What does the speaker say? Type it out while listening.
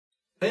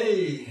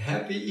Hey,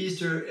 happy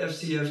Easter,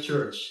 FCF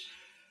Church.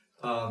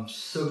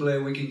 So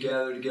glad we can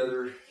gather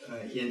together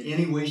in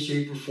any way,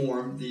 shape, or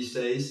form these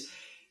days.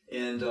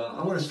 And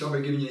I want to start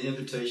by giving you an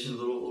invitation, a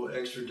little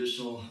extra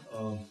additional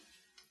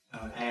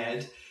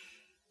ad.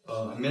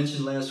 I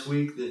mentioned last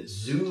week that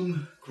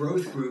Zoom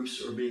growth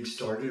groups are being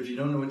started. If you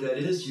don't know what that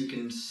is, you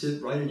can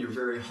sit right in your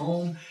very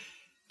home,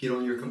 get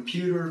on your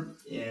computer,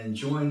 and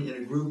join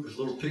in a group with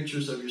little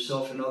pictures of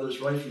yourself and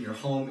others right from your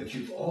home. If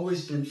you've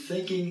always been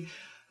thinking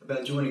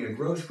about joining a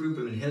growth group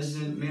and been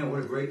hesitant, man,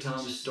 what a great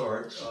time to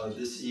start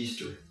this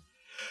Easter.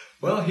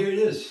 Well, here it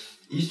is,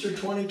 Easter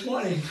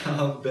 2020.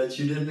 I'll bet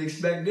you didn't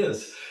expect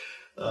this.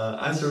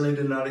 I certainly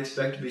did not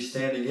expect to be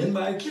standing in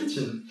my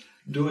kitchen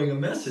doing a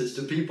message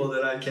to people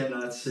that I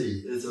cannot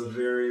see. It's a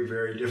very,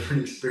 very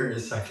different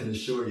experience, I can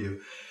assure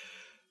you.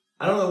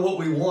 I don't know what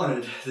we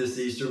wanted this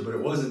Easter, but it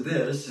wasn't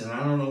this, and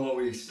I don't know what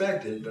we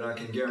expected, but I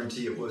can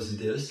guarantee it wasn't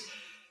this.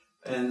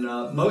 And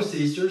most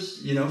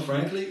Easters,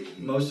 frankly,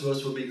 most of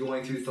us will be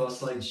going through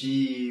thoughts like,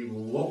 gee,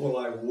 what will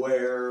I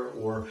wear?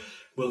 Or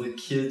will the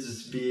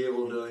kids be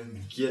able to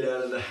get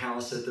out of the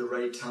house at the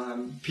right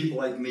time? People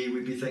like me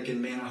would be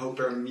thinking, man, I hope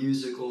our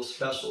musical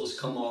specials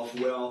come off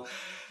well.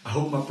 I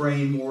hope my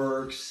brain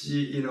works.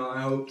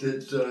 I hope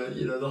that,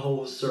 the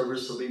whole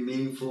service will be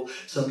meaningful.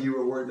 Some of you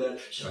are worried about,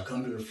 should I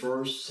come to the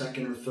first,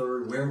 second, or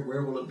third?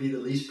 Where will it be the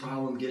least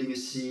problem getting a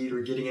seat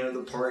or getting out of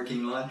the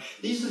parking lot?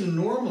 These are the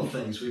normal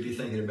things we'd be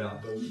thinking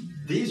about, but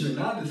these are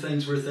not the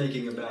things we're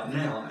thinking about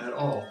now at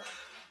all.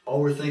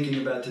 All we're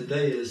thinking about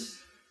today is,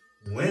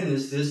 when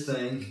is this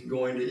thing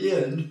going to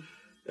end?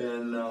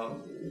 And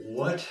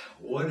what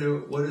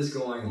is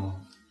going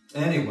on?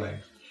 Anyway,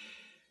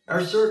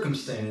 our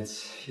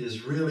circumstance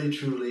is really,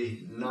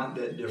 truly not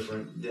that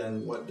different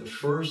than what the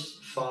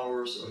first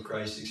followers of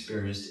Christ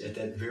experienced at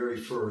that very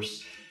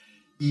first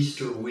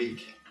Easter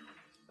week.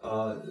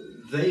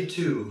 They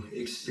too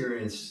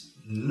experienced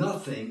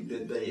nothing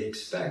that they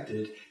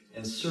expected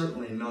and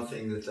certainly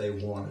nothing that they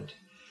wanted.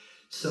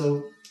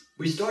 So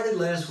we started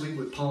last week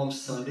with Palm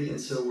Sunday,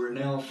 and so we're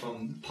now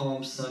from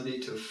Palm Sunday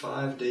to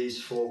 5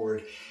 days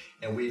forward.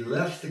 And we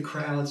left the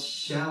crowds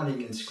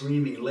shouting and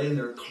screaming, laying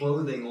their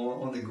clothing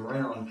on the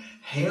ground,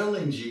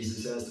 hailing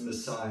Jesus as the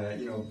Messiah.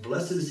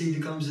 Blessed is he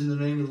that comes in the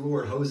name of the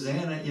Lord.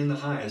 Hosanna in the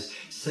highest.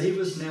 Save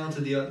us now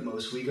to the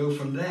utmost. We go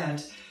from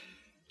that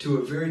to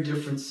a very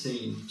different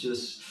scene.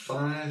 Just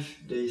 5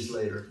 days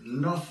later,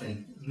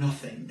 nothing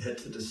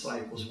that the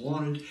disciples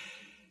wanted,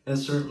 and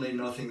certainly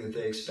nothing that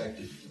they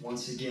expected.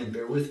 Once again,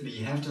 bear with me.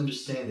 You have to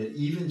understand that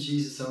even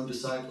Jesus' own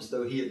disciples,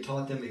 though he had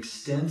taught them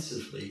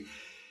extensively,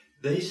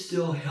 they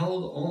still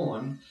held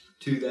on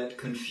to that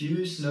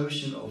confused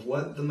notion of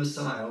what the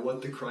Messiah,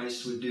 what the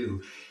Christ would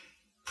do.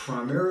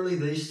 Primarily,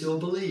 they still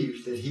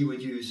believed that he would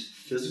use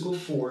physical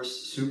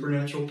force,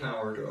 supernatural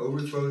power to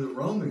overthrow the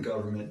Roman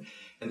government,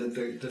 and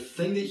that the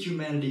thing that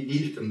humanity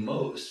needed the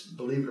most,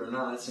 believe it or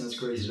not, it sounds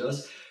crazy to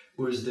us,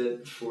 was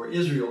that for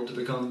Israel to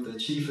become the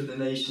chief of the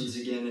nations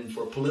again and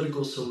for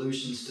political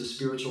solutions to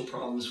spiritual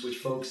problems which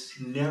folks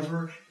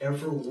never,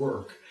 ever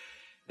work.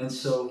 And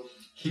so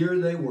here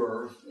they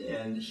were,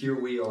 and here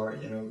we are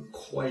in a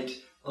quite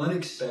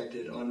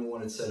unexpected,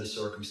 unwanted set of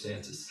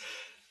circumstances.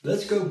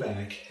 Let's go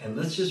back and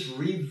let's just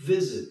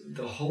revisit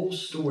the whole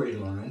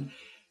storyline.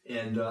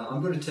 And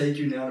I'm going to take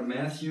you now to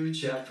Matthew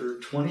chapter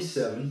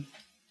 27.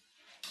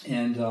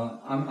 And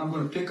I'm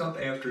going to pick up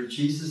after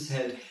Jesus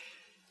had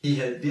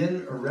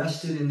been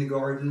arrested in the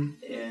garden.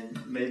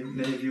 And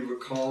many of you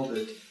recall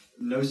that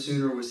no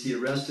sooner was he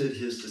arrested,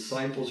 his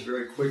disciples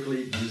very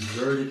quickly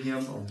deserted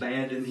him,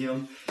 abandoned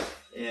him.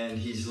 And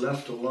he's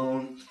left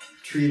alone,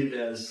 treated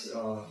as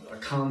a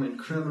common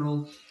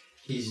criminal.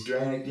 He's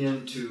dragged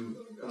into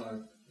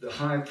the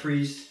high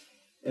priest.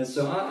 And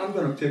so I'm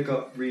going to pick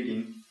up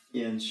reading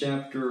in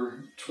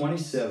chapter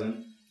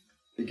 27,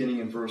 beginning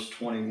in verse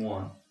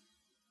 21.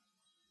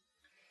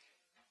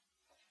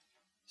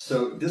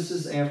 So this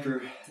is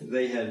after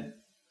they had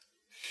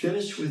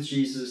finished with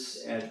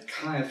Jesus at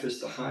Caiaphas,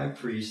 the high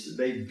priest.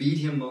 They beat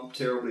him up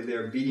terribly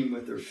there, beat him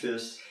with their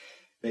fists.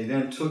 They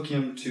then took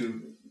him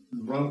to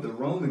the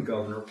Roman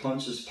governor,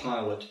 Pontius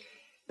Pilate,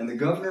 and the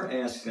governor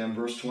asked them,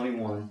 verse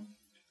 21,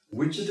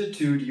 which of the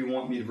two do you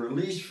want me to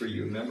release for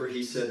you? Remember,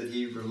 he said that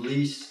he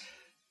released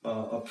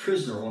a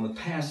prisoner on the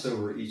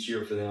Passover each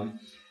year for them,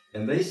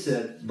 and they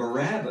said,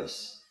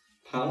 Barabbas.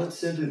 Pilate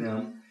said to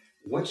them,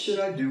 what should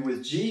I do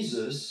with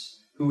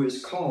Jesus, who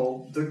is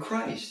called the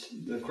Christ,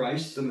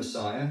 the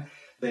Messiah?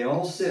 They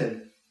all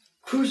said,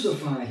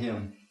 crucify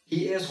him.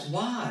 He asked,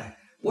 why?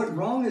 What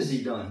wrong has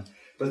he done?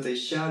 But they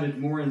shouted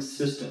more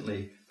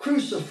insistently,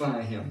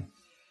 crucify him.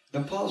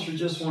 Now pause for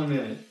just 1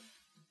 minute.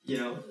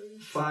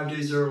 5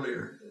 days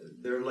earlier,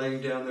 they're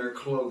laying down their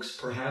cloaks,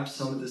 perhaps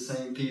some of the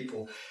same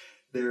people.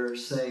 They're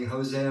saying,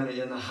 Hosanna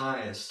in the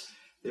highest.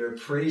 They're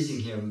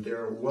praising him.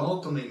 They're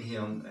welcoming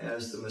him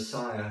as the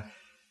Messiah.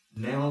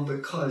 Now,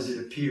 because it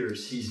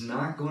appears he's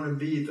not going to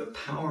be the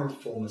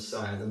powerful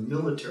Messiah, the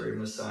military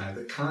Messiah,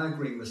 the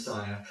conquering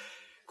Messiah,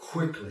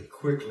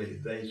 quickly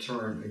they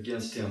turn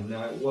against him.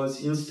 Now, it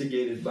was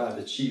instigated by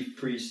the chief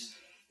priests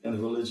and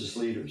the religious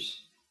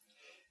leaders.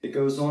 It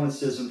goes on, it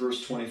says in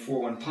verse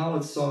 24, when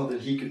Pilate saw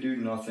that he could do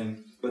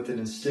nothing, but that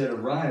instead a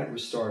riot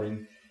was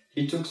starting,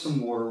 he took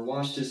some water,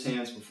 washed his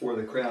hands before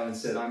the crowd, and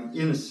said, I'm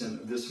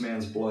innocent of this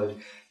man's blood.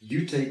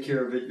 You take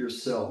care of it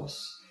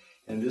yourselves.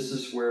 And this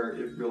is where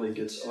it really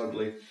gets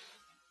ugly.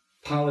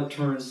 Pilate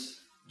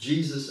turns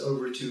Jesus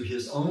over to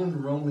his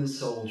own Roman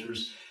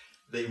soldiers.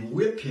 They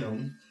whip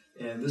him,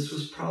 and this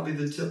was probably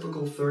the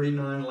typical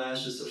 39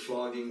 lashes of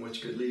flogging,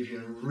 which could leave you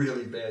in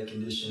really bad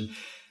condition.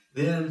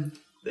 Then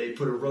they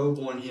put a robe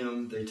on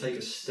him, they take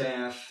a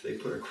staff, they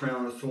put a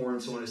crown of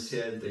thorns on his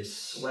head, they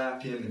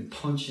slap him and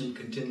punch him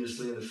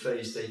continuously in the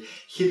face, they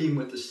hit him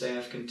with the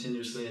staff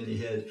continuously in the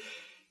head,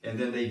 and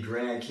then they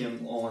drag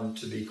him on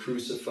to be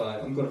crucified.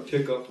 I'm going to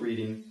pick up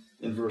reading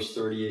in verse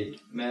 38,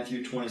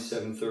 Matthew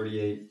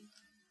 27:38.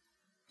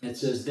 It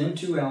says, then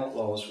 2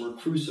 outlaws were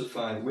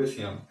crucified with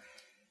him,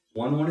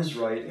 one on his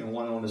right and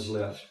one on his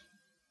left.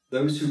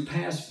 Those who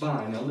passed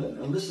by, now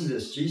listen to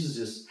this, Jesus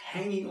is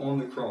hanging on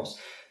the cross.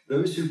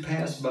 Those who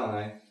passed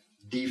by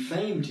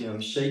defamed him,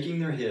 shaking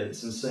their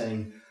heads and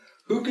saying,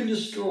 you who can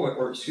destroy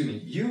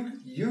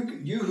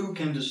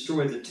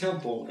the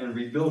temple and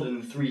rebuild it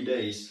in 3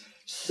 days,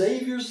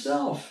 save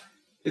yourself.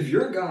 If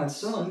you're God's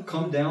son,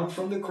 come down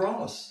from the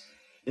cross.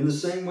 In the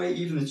same way,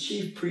 even the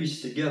chief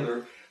priests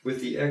together with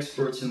the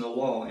experts in the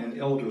law and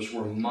elders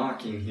were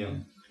mocking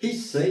him. He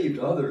saved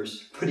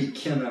others, but he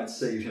cannot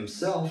save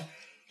himself.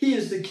 He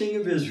is the King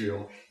of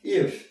Israel.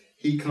 If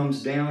he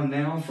comes down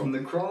now from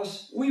the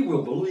cross, we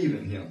will believe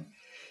in him.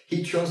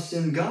 He trusts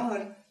in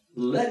God.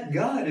 Let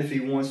God, if he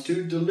wants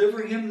to,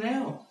 deliver him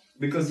now.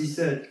 Because he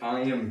said,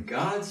 I am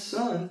God's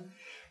son.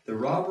 The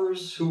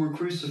robbers who were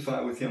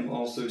crucified with him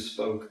also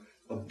spoke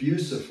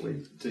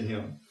abusively to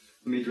him.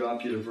 Let me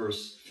drop you to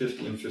verse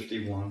 50 and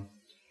 51.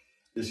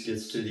 This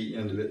gets to the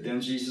end of it. Then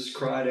Jesus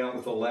cried out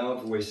with a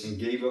loud voice and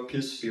gave up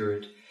his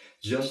spirit.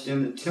 Just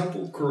then the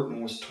temple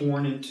curtain was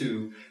torn in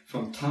two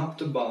from top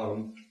to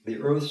bottom. The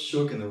earth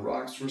shook and the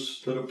rocks were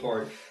split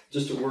apart.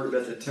 Just a word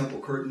about the temple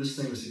curtain. This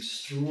thing was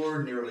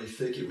extraordinarily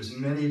thick. It was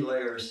many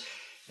layers,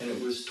 and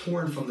it was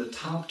torn from the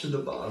top to the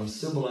bottom,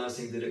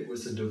 symbolizing that it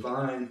was a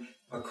divine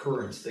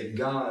occurrence, that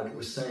God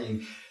was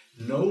saying,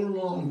 no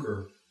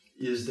longer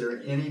is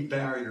there any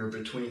barrier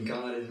between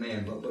God and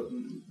man.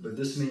 But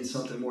this means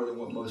something more than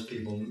what most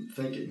people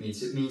think it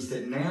means. It means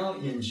that now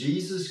in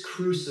Jesus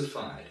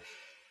crucified,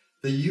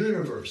 the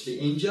universe, the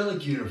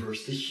angelic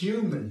universe, the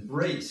human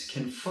race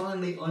can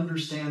finally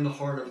understand the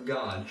heart of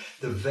God.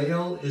 The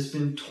veil has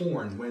been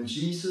torn. When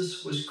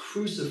Jesus was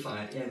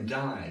crucified and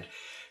died,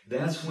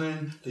 that's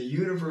when the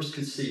universe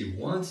could see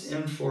once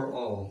and for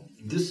all,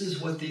 this is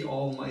what the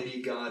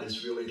Almighty God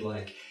is really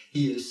like.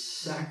 He is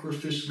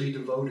sacrificially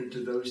devoted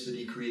to those that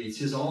he creates.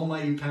 His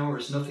almighty power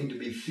is nothing to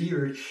be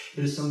feared.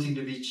 It is something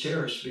to be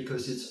cherished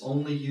because it's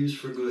only used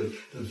for good.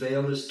 The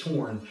veil is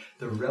torn.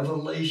 The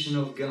revelation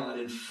of God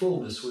in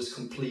fullness was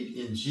complete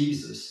in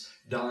Jesus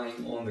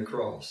dying on the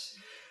cross.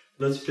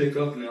 Let's pick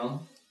up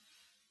now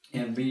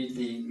and read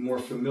the more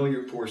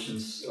familiar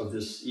portions of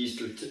this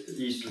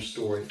Easter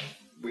story.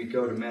 We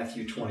go to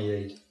Matthew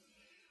 28.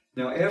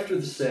 Now after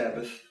the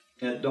Sabbath,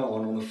 at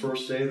dawn on the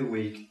first day of the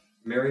week,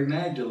 Mary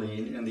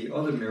Magdalene and the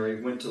other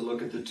Mary went to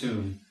look at the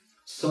tomb.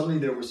 Suddenly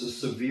there was a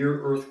severe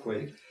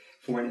earthquake,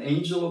 for an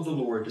angel of the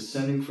Lord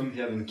descending from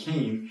heaven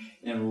came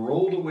and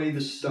rolled away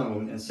the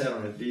stone and sat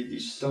on it.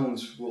 These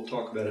stones, we'll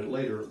talk about it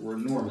later, were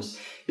enormous.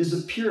 His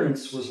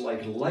appearance was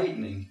like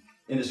lightning,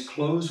 and his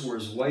clothes were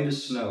as white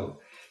as snow.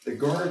 The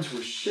guards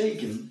were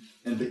shaken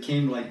and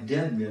became like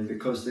dead men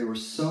because they were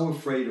so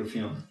afraid of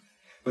him.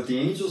 But the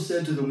angel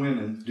said to the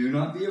women, do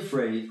not be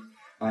afraid.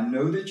 I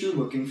know that you're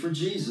looking for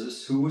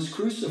Jesus, who was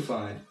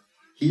crucified.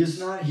 He is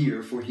not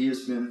here, for he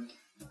has been...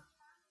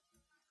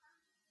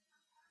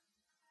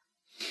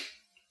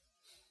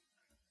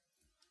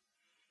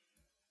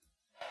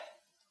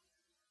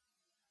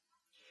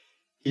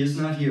 He is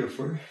not here,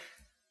 for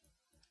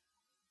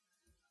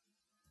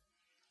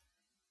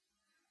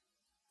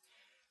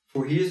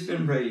he has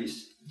been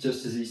raised,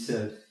 just as he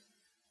said.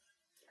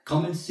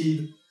 Come and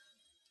see...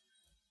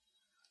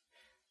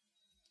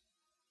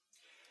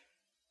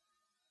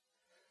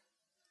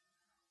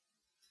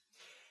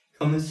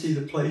 Come and see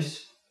the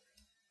place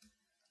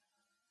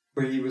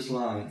where he was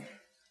lying.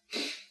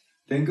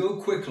 Then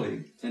go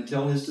quickly and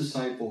tell his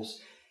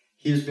disciples,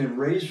 he has been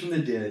raised from the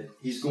dead.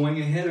 He's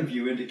going ahead of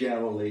you into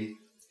Galilee.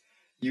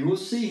 You will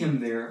see him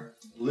there.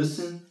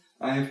 Listen,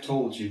 I have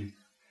told you.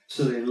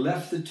 So they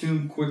left the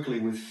tomb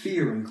quickly with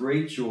fear and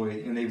great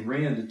joy, and they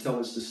ran to tell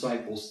his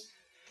disciples.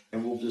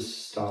 And we'll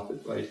just stop it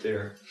right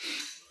there.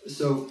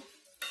 So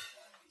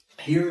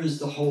here is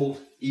the whole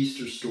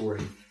Easter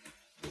story.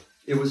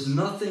 It was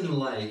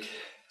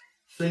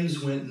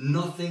things went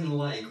nothing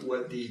like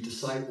what the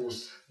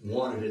disciples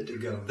wanted it to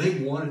go. They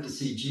wanted to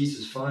see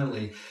Jesus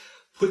finally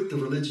put the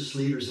religious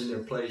leaders in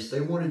their place.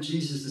 They wanted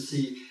Jesus to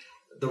see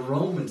the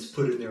Romans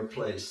put in their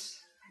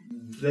place.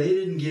 They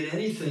didn't get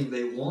anything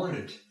they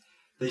wanted.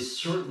 They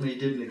certainly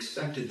didn't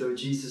expect it, though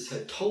Jesus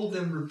had told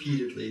them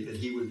repeatedly that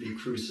he would be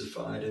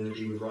crucified and that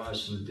he would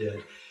rise from the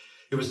dead.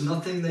 It was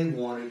nothing they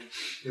wanted.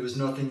 It was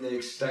nothing they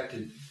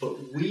expected.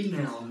 But we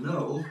now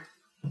know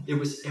it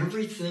was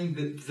everything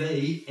that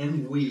they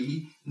and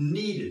we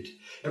needed.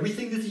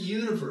 Everything that the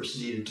universe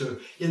needed to,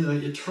 in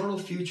the eternal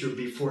future,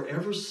 be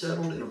forever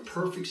settled in a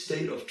perfect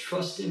state of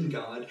trust in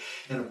God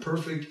and a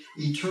perfect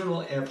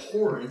eternal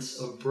abhorrence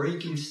of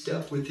breaking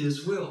step with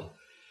His will.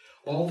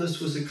 All this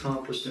was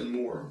accomplished and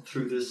more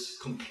through this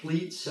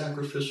complete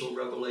sacrificial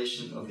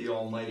revelation of the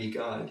Almighty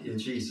God in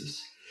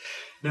Jesus.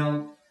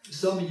 Now,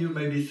 some of you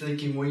may be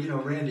thinking,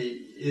 well,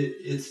 Randy,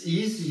 it's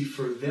easy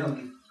for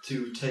them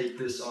to take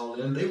this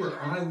all in. They were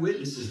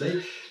eyewitnesses.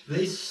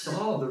 They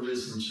saw the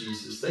risen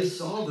Jesus. They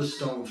saw the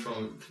stone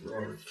thrown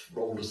or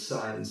rolled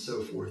aside and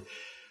so forth.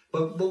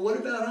 But what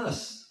about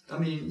us? I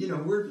mean,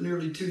 we're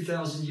nearly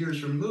 2,000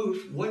 years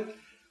removed. What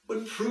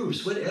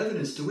proofs, what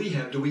evidence do we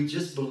have? Do we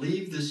just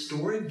believe this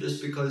story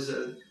just because,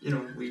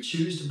 we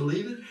choose to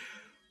believe it?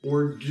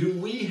 Or do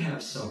we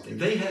have something?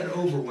 They had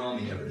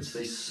overwhelming evidence.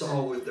 They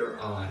saw with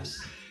their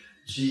eyes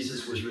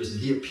Jesus was risen.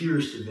 He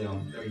appears to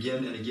them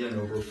again and again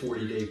over a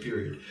 40-day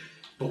period.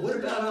 But what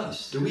about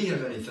us? Do we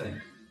have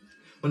anything?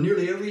 Well,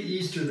 nearly every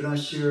Easter that I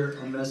share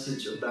a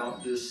message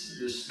about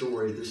this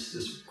story,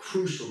 this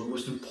crucial, the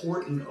most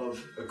important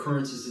of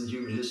occurrences in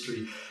human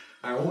history,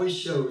 I always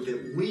show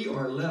that we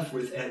are left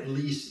with at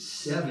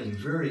least seven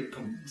very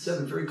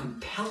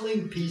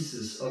compelling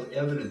pieces of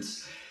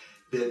evidence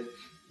that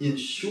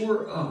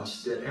ensure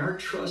us that our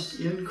trust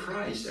in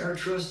Christ, our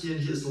trust in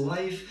His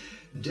life,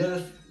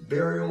 death,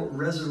 burial,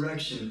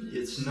 resurrection,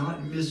 it's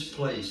not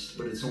misplaced,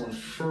 but it's on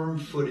firm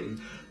footing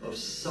of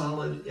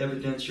solid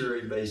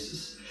evidentiary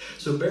basis.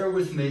 So bear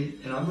with me,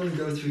 and I'm going to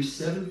go through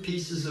 7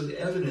 pieces of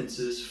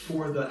evidences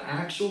for the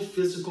actual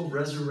physical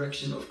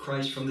resurrection of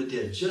Christ from the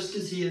dead, just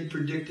as He had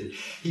predicted.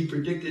 He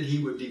predicted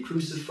He would be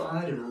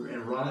crucified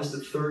and rise the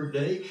 3rd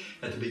day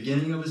at the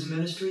beginning of His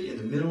ministry, in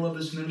the middle of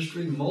His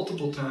ministry,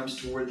 multiple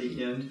times toward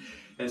the end,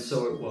 and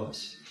so it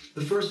was.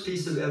 The first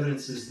piece of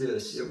evidence is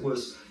this. It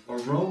was a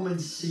Roman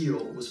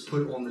seal was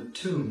put on the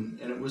tomb,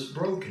 and it was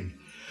broken.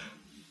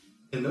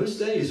 In those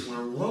days, when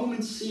a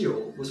Roman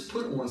seal was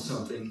put on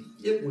something,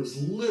 it was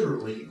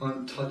literally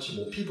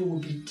untouchable. People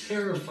would be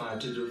terrified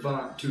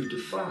to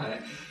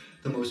defy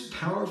the most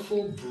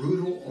powerful,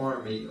 brutal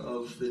army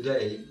of the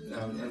day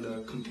and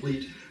the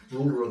complete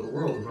ruler of the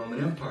world, the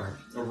Roman Empire.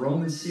 A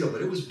Roman seal,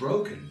 but it was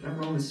broken. That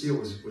Roman seal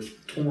was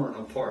torn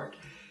apart.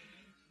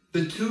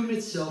 The tomb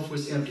itself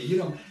was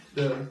empty.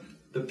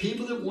 The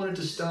people that wanted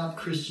to stop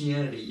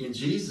Christianity in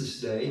Jesus'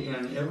 day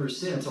and ever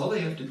since, all they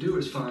have to do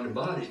is find a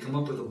body, come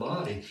up with a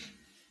body.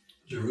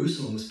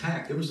 Jerusalem was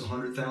packed. There was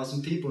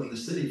 100,000 people in the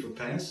city for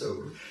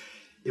Passover.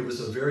 It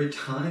was a very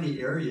tiny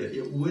area.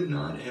 It would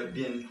not have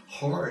been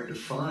hard to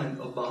find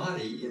a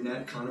body in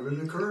that kind of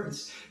an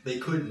occurrence. They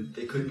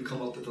couldn't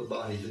come up with a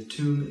body. The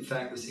tomb, in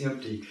fact, was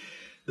empty.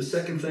 The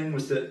second thing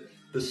was that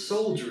the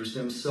soldiers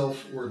themselves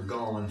were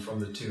gone from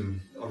the tomb.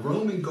 A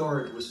Roman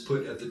guard was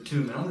put at the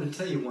tomb. And I'm going to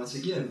tell you once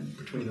again,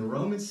 between the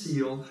Roman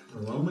seal,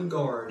 the Roman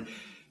guard,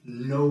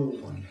 no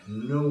one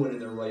in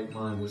their right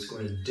mind was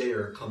going to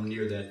dare come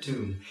near that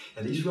tomb.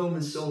 And these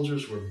Roman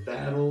soldiers were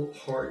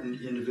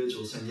battle-hardened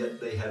individuals, and yet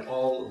they had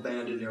all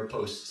abandoned their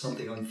posts.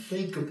 Something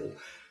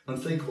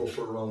unthinkable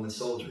for a Roman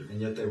soldier,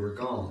 and yet they were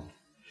gone.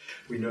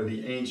 We know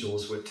the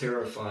angels would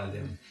terrify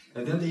them.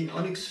 And then the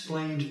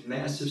unexplained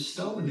massive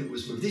stone that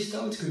was moved. These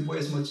stones could weigh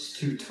as much as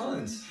 2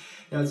 tons.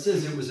 Now it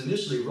says it was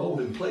initially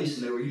rolled in place,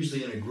 and they were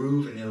usually in a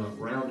groove and in a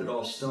rounded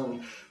off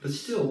stone. But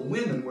still,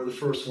 women were the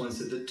first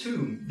ones at the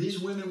tomb. These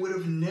women would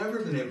have never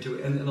been able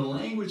to. And the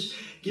language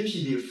gives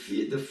you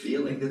the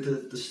feeling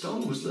that the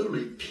stone was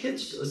literally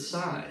pitched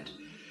aside.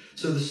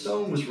 So the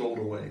stone was rolled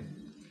away.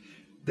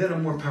 Then a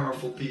more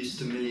powerful piece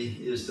to me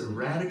is the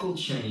radical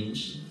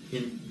change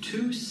in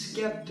 2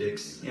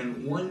 skeptics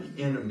and 1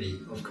 enemy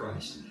of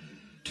Christ.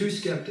 2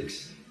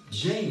 skeptics.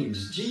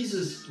 James,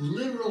 Jesus'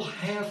 literal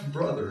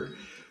half-brother,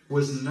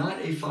 was not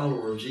a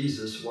follower of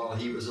Jesus while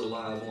he was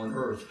alive on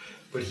earth.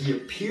 But he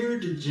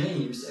appeared to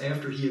James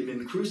after he had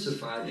been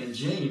crucified, and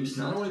James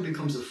not only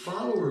becomes a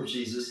follower of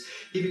Jesus,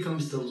 he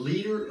becomes the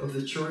leader of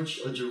the church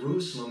of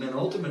Jerusalem and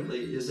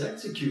ultimately is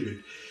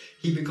executed.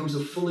 He becomes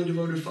a fully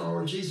devoted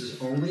follower of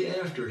Jesus only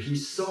after he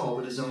saw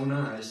with his own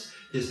eyes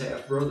his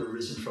half-brother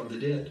risen from the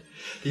dead.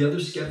 The other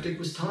skeptic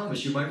was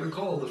Thomas. You might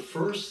recall the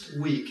first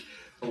week,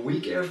 a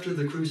week after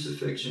the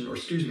crucifixion, a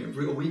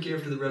week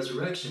after the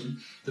resurrection,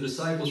 the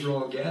disciples were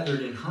all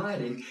gathered in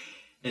hiding,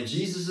 and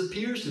Jesus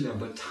appears to them.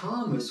 But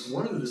Thomas,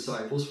 one of the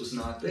disciples, was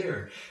not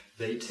there.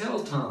 They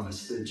tell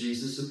Thomas that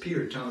Jesus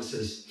appeared. Thomas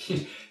says,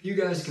 you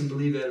guys can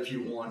believe that if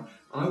you want.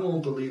 I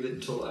won't believe it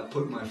until I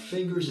put my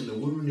fingers in the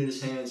wound in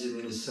his hands and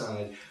in his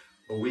side.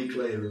 A week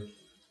later,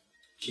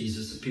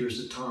 Jesus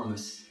appears to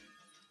Thomas.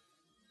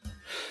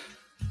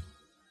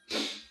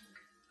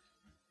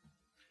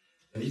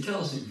 And he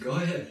tells him, go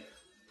ahead,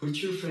 put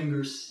your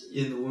fingers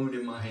in the wound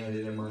in my hand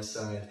and in my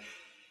side.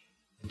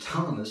 And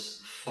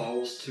Thomas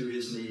falls to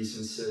his knees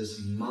and says,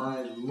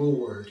 my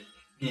Lord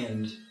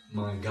and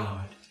my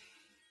God.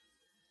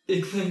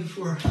 Big thing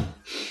for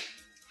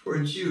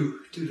a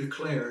Jew to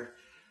declare.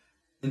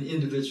 an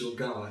individual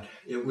God.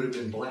 It would have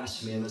been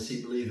blasphemy unless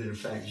he believed that in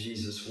fact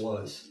Jesus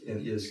was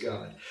and is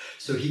God.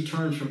 So he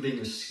turned from being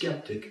a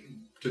skeptic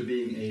to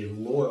being a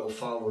loyal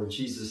follower of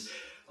Jesus.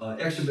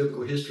 Extra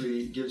biblical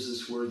history gives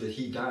us word that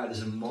he died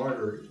as a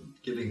martyr,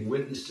 giving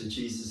witness to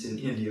Jesus in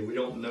India. We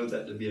don't know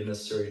that to be a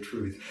necessary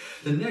truth.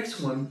 The next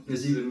one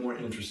is even more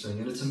interesting,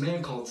 and it's a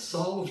man called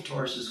Saul of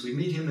Tarsus. We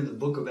meet him in the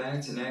book of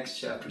Acts in Acts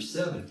chapter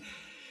 7.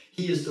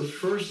 He is the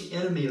first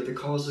enemy of the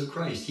cause of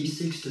Christ. He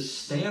seeks to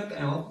stamp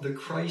out the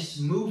Christ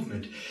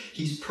movement.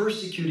 He's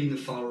persecuting the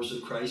followers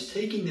of Christ,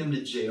 taking them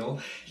to jail.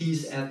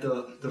 He's at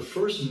the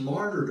first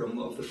martyrdom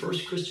of the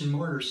first Christian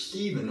martyr,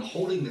 Stephen,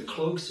 holding the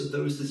cloaks of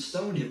those that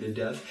stoned him to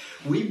death.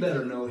 We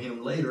better know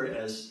him later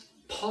as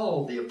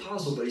Paul the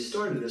Apostle, but he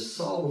started as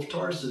Saul of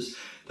Tarsus,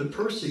 the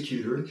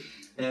persecutor.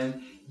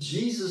 And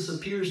Jesus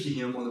appears to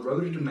him on the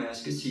road to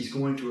Damascus. He's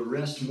going to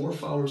arrest more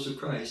followers of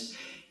Christ.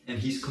 And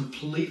he's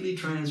completely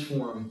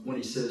transformed when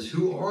he says,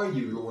 "Who are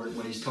you, Lord?"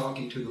 when he's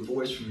talking to the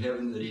voice from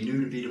heaven that he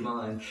knew to be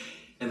divine.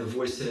 And the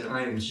voice said,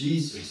 "I am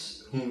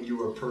Jesus, whom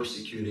you are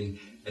persecuting."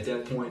 At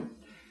that point,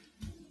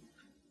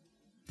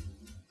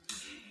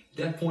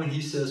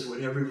 he says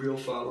what every real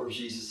follower of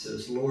Jesus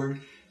says,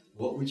 "Lord,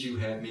 what would you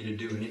have me to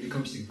do?" And he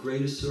becomes the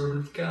greatest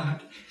servant of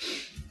God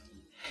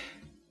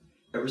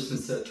ever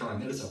since that time.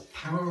 That is a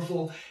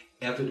powerful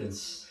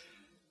evidence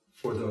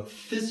for the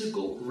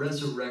physical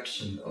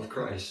resurrection of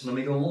Christ. Let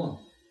me go on.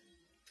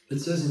 It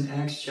says in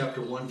Acts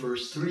chapter 1,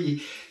 verse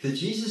 3, that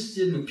Jesus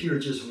didn't appear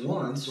just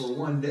once or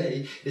one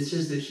day. It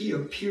says that he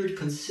appeared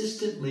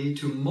consistently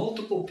to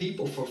multiple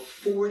people for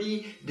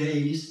 40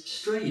 days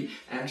straight.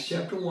 Acts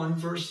chapter 1,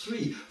 verse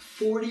 3,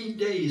 40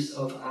 days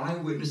of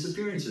eyewitness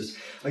appearances.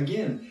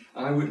 Again,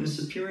 eyewitness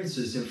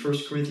appearances in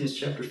 1 Corinthians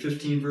chapter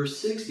 15, verse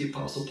 6, the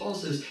Apostle Paul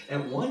says,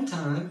 at one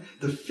time,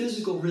 the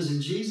physical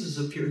risen Jesus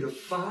appeared to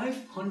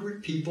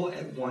 500 people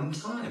at one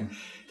time.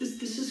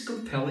 This is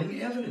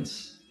compelling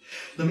evidence.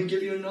 Let me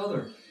give you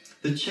another.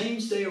 The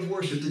changed day of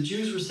worship. The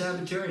Jews were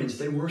Sabbatarians.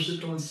 They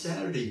worshiped on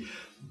Saturday.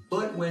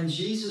 But when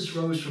Jesus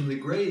rose from the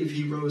grave,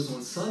 he rose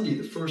on Sunday,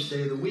 the first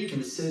day of the week.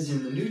 And it says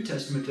in the New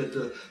Testament that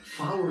the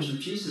followers of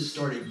Jesus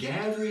started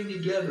gathering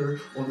together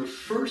on the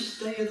first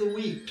day of the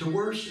week to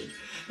worship.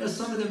 Now,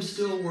 some of them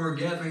still were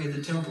gathering at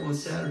the temple on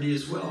Saturday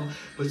as well,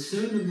 but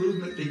soon the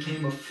movement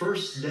became a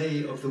first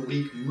day of the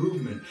week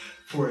movement.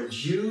 For a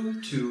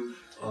Jew to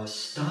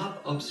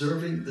stop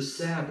observing the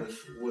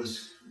Sabbath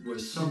was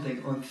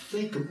something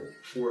unthinkable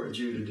for a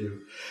Jew to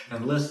do,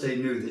 unless they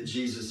knew that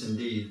Jesus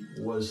indeed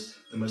was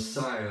the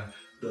Messiah,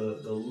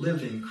 the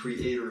living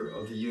creator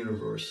of the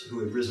universe who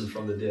had risen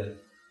from the dead.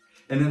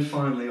 And then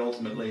finally,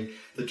 ultimately,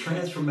 the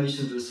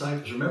transformation of the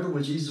disciples. Remember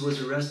when Jesus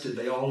was arrested,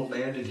 they all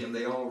abandoned him,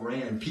 they all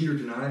ran. Peter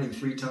denied him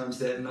 3 times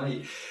that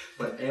night.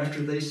 But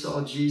after they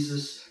saw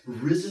Jesus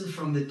risen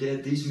from the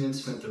dead, these men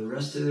spent the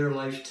rest of their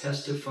life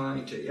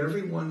testifying to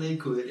everyone they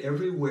could,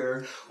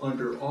 everywhere,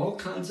 under all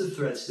kinds of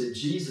threats, that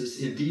Jesus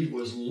indeed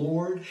was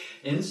Lord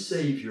and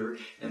Savior.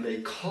 And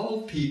they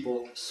called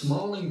people,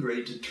 small and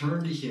great, to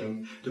turn to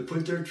him, to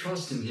put their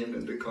trust in him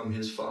and become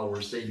his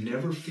followers. They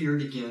never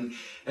feared again.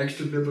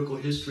 Extra biblical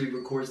history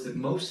records that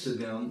most of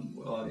them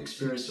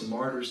experienced a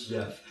martyr's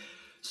death.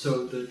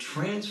 So the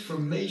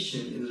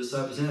transformation in the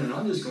disciples, and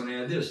I'm just going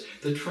to add this,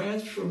 the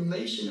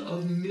transformation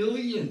of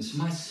millions,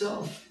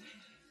 myself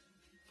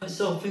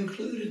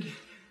included,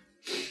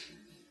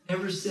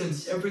 ever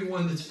since,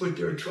 everyone that's put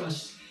their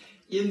trust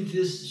in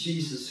this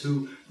Jesus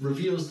who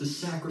reveals the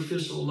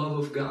sacrificial love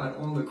of God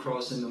on the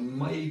cross and the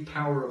mighty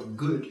power of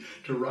good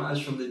to rise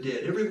from the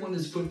dead. Everyone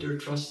that's put their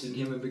trust in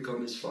him and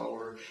become his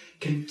follower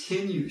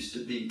continues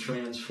to be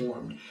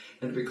transformed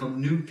and become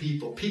new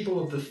people,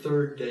 people of the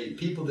third day,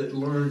 people that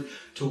learn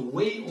to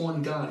wait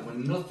on God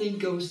when nothing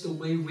goes the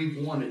way we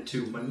want it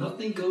to, when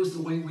nothing goes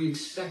the way we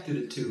expected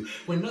it to,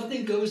 when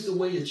nothing goes the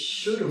way it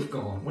should have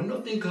gone, when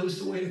nothing goes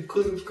the way it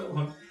could have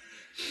gone.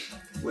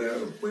 Where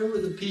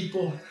were the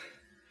people?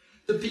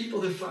 The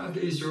people that 5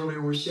 days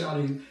earlier were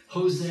shouting,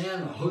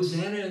 "Hosanna,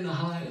 Hosanna in the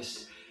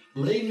highest,"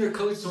 laying their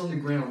coats on the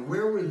ground.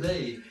 Where were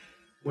they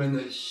when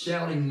the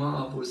shouting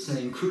mob was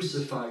saying,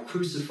 "Crucify,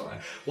 crucify"?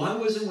 Why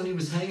was it when he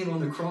was hanging on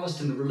the cross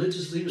and the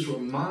religious leaders were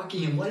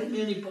mocking him? Why didn't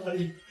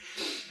anybody,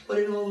 why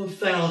didn't all the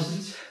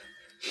thousands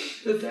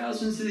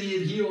that he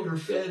had healed or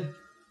fed,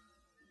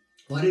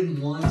 why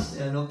didn't one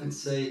stand up and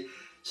say,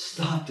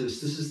 "Stop this.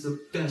 This is the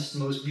best,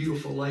 most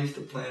beautiful life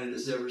the planet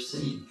has ever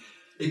seen"?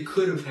 It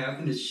could have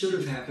happened, it should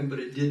have happened, but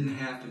it didn't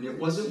happen. It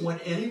wasn't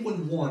what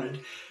anyone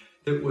wanted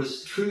that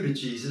was true to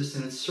Jesus,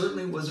 and it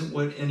certainly wasn't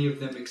what any of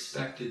them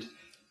expected.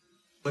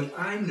 But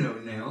I know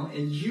now,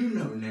 and you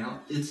know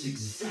now, it's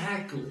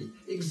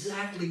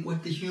exactly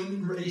what the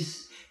human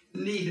race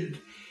needed.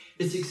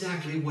 It's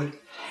exactly what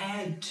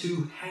had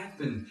to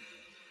happen.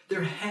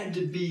 There had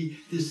to be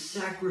this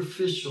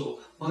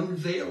sacrificial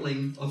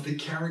unveiling of the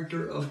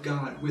character of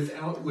God,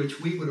 without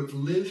which we would have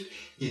lived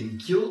in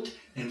guilt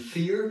and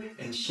fear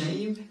and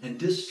shame and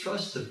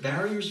distrust. The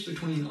barriers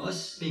between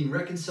us being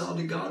reconciled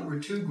to God were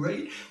too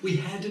great. We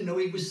had to know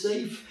he was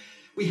safe.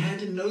 We had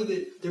to know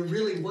that there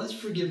really was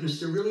forgiveness.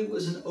 There really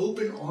was an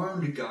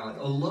open-armed God,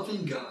 a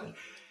loving God,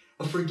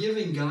 a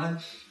forgiving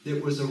God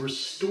that was a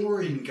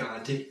restoring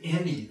God to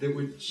any that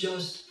would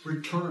just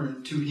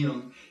return to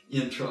him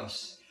in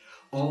trust.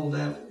 All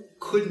that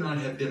could not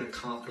have been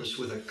accomplished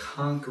with a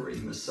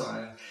conquering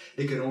Messiah.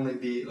 It could only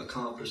be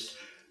accomplished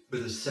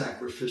with a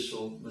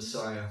sacrificial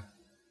Messiah.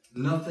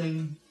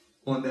 Nothing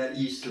on that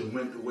Easter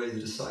went the way the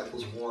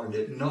disciples wanted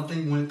it.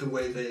 Nothing went the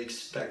way they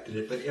expected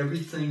it, but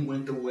everything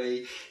went the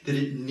way that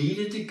it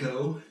needed to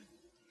go,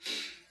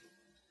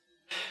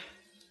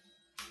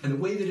 and the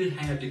way that it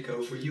had to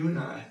go for you and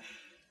I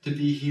to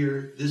be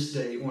here this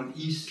day on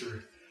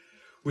Easter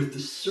with the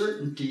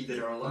certainty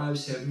that our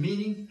lives have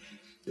meaning,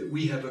 that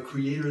we have a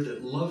Creator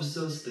that loves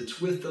us,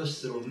 that's with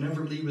us, that will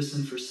never leave us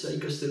and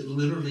forsake us, that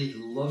literally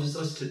loves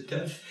us to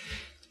death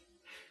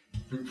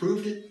and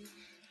proved it,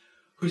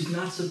 who's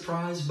not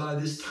surprised by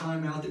this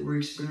time out that we're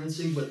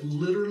experiencing, but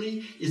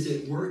literally is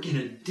at work in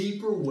a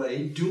deeper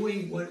way,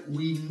 doing what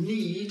we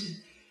need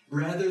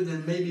rather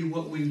than maybe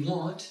what we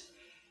want,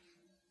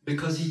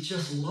 because he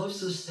just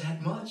loves us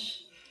that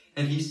much,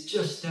 and he's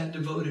just that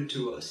devoted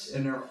to us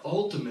and our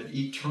ultimate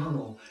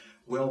eternal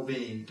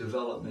well-being,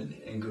 development,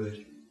 and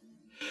good.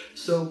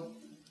 So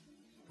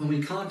when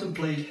we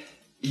contemplate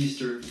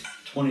Easter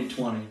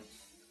 2020,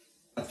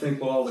 I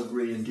think we'll all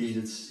agree, indeed,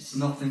 it's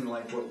nothing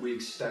like what we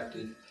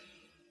expected.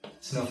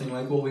 It's nothing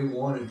like what we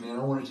wanted, man.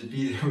 I wanted to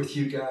be there with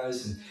you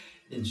guys and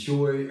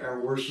enjoy our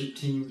worship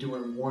team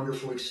doing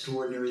wonderful,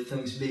 extraordinary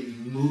things, being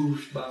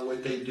moved by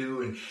what they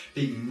do and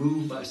being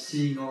moved by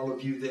seeing all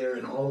of you there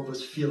and all of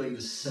us feeling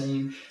the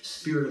same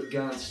Spirit of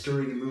God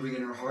stirring and moving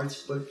in our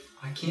hearts. But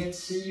I can't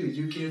see you.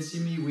 You can't see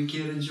me. We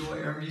can't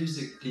enjoy our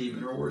music team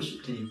and our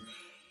worship team.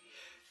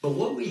 But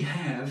what we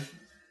have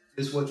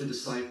is what the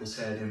disciples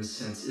had, in a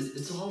sense.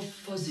 It's all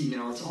fuzzy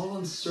now. It's all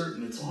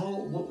uncertain. It's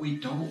all what we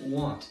don't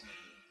want.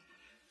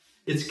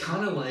 It's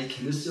kind of like,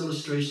 and this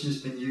illustration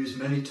has been used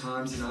many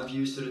times, and I've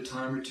used it a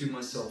time or two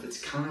myself, it's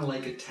kind of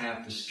like a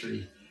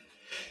tapestry.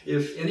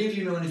 If any of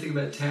you know anything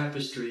about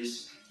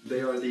tapestries,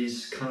 they are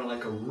these kind of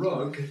like a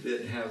rug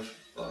that have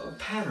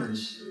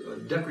patterns,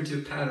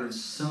 decorative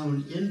patterns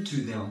sewn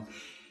into them.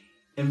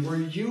 And were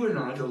you and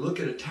I to look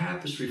at a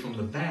tapestry from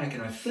the back,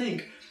 and I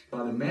think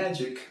by the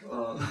magic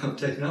of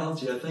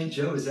technology, I think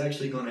Joe is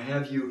actually going to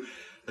have you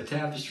a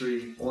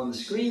tapestry on the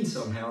screen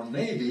somehow,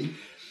 maybe.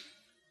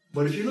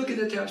 But if you look at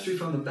the tapestry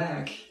from the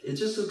back, it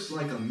just looks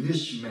like a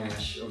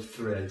mishmash of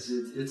threads.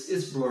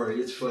 It's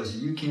blurry, it's fuzzy.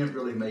 You can't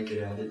really make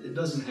it out. It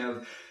doesn't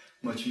have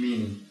much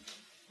meaning.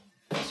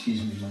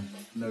 Excuse me, my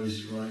nose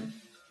is running.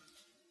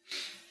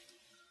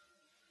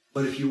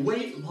 But if you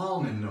wait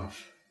long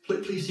enough,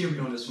 please hear me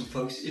on this one,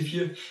 folks. If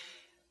you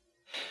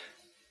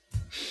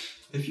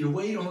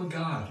wait on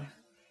God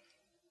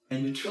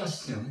and you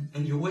trust him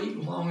and you wait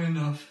long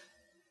enough,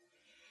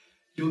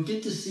 you'll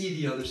get to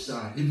see the other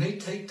side. It may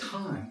take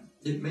time.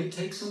 It may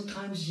take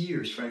sometimes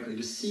years, frankly,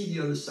 to see the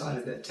other side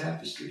of that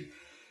tapestry.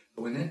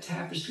 But when that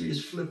tapestry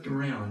is flipped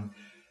around,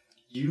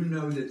 you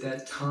know that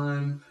that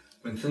time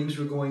when things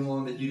were going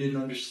on that you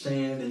didn't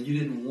understand and you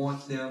didn't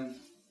want them,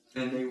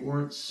 and they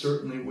weren't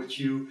certainly what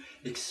you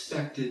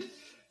expected,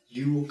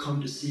 you will come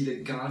to see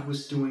that God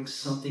was doing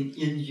something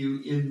in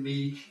you, in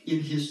me, in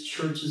his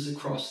churches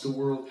across the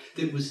world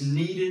that was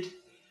needed,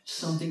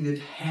 something that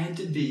had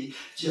to be,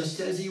 just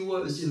as he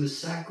was in the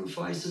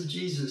sacrifice of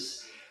Jesus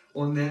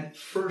on that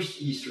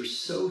first Easter,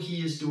 so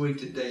he is doing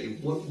today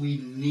what we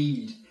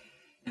need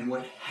and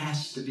what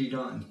has to be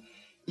done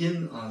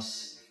in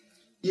us,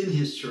 in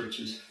his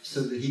churches,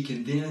 so that he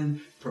can then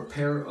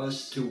prepare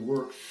us to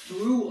work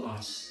through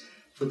us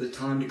for the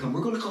time to come.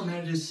 We're going to come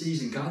out of this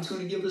season. God's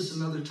going to give us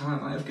another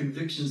time. I have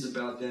convictions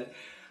about that.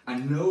 I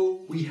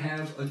know we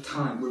have a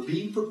time. We're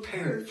being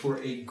prepared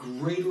for a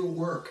greater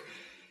work.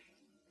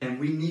 And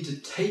we need to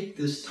take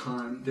this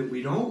time that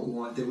we don't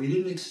want, that we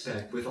didn't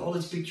expect, with all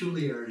its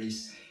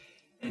peculiarities,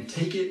 and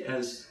take it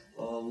as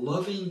a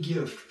loving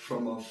gift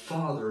from a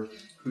Father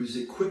who's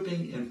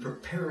equipping and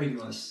preparing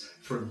us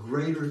for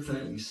greater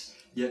things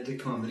yet to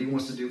come that he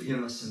wants to do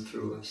in us and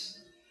through us.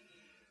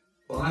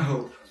 Well, I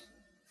hope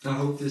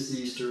this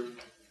Easter,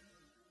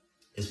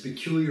 as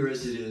peculiar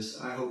as it is,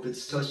 I hope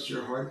it's touched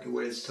your heart the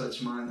way it's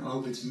touched mine. I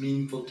hope it's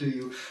meaningful to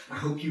you. I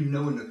hope you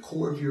know in the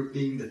core of your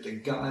being that the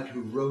God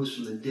who rose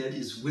from the dead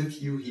is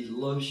with you. He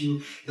loves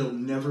you. He'll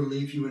never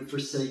leave you and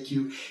forsake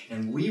you.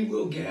 And we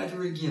will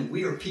gather again.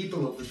 We are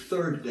people of the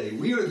third day.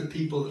 We are the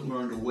people that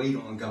learn to wait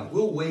on God.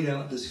 We'll wait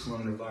out this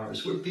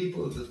coronavirus. We're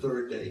people of the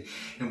third day.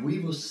 And we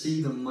will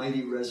see the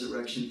mighty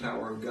resurrection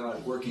power of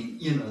God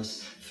working in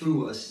us,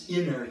 through us,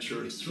 in our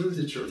church, through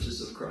the churches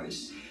of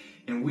Christ.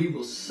 And we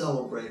will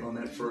celebrate on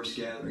that first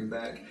gathering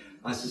back,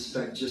 I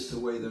suspect, just the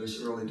way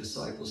those early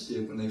disciples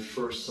did when they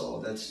first saw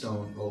that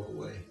stone roll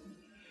away.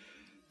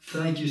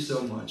 Thank you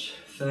so much.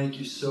 Thank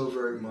you so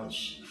very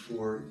much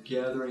for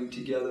gathering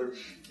together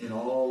in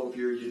all of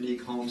your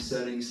unique home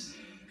settings.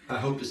 I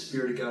hope the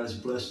Spirit of God has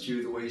blessed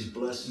you the way he's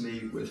blessed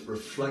me with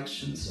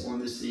reflections on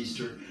this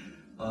Easter.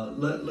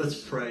 Let's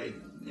pray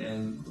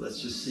and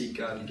let's just seek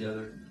God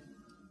together.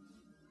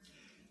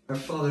 Our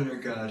Father and our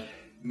God,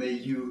 may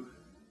you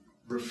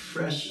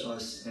refresh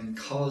us and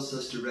cause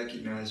us to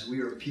recognize we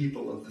are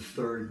people of the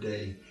third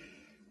day.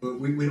 But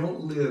we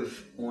don't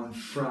live on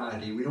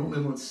Friday. We don't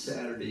live on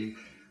Saturday.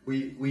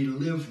 We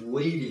live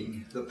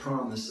waiting the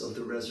promise of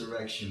the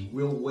resurrection.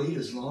 We'll wait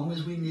as long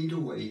as we need to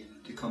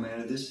wait to come out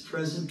of this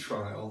present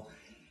trial,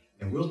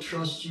 and we'll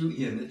trust you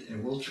in it,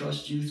 and we'll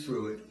trust you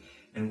through it.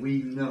 And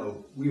we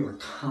know, we are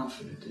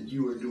confident that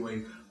you are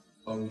doing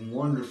a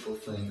wonderful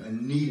thing, a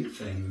needed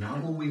thing,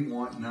 not what we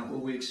want, not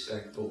what we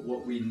expect, but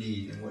what we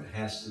need and what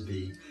has to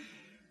be.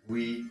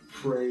 We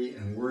pray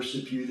and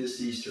worship you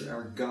this Easter,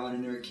 our God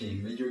and our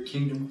King. May your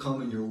kingdom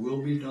come and your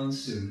will be done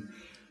soon.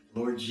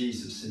 Lord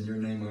Jesus, in your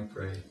name I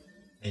pray.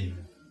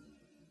 Amen.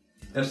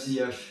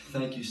 FCF,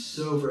 thank you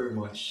so very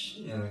much,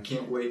 and I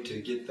can't wait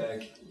to get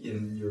back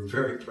in your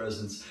very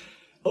presence,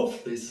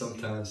 hopefully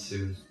sometime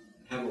soon.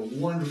 Have a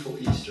wonderful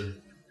Easter.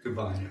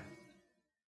 Goodbye now.